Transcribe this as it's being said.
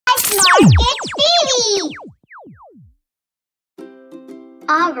Smart Kids TV.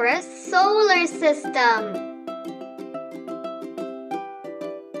 Our solar system.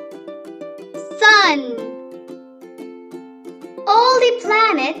 Sun. All the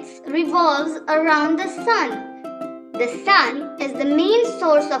planets revolves around the sun. The sun is the main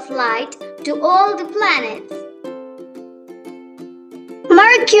source of light to all the planets.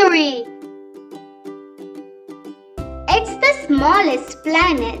 Mercury. It's the smallest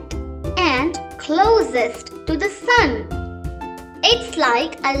planet and closest to the sun. It's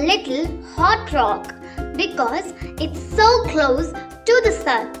like a little hot rock because it's so close to the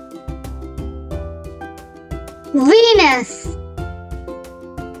sun. Venus.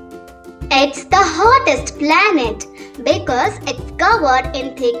 It's the hottest planet because it's covered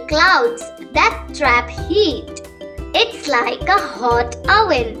in thick clouds that trap heat. It's like a hot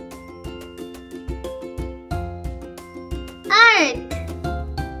oven. Earth.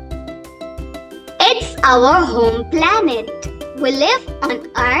 It's our home planet. We live on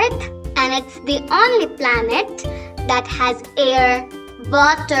Earth and it's the only planet that has air,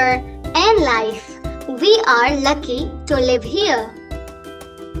 water and life. We are lucky to live here.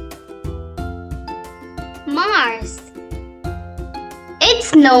 Mars.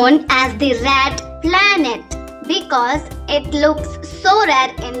 It's known as the red planet because it looks so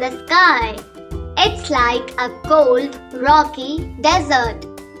red in the sky. It's like a cold, rocky desert.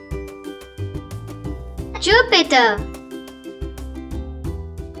 Jupiter.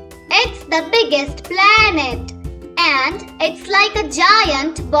 It's the biggest planet and it's like a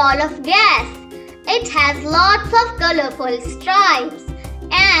giant ball of gas. It has lots of colorful stripes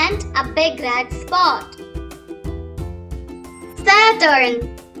and a big red spot.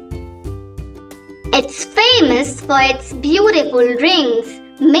 Saturn. It's famous for its beautiful rings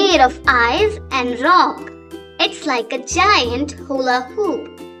made of ice and rock. It's like a giant hula hoop.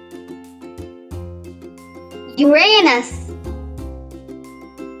 Uranus.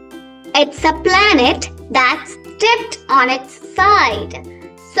 It's a planet that's tipped on its side,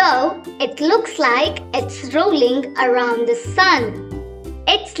 so it looks like it's rolling around the sun.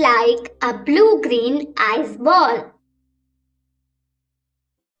 It's like a blue-green ice ball.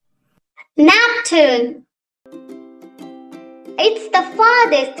 Neptune. It's the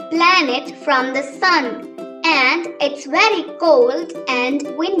farthest planet from the sun and it's very cold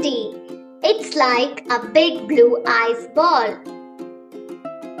and windy. It's like a big blue ice ball.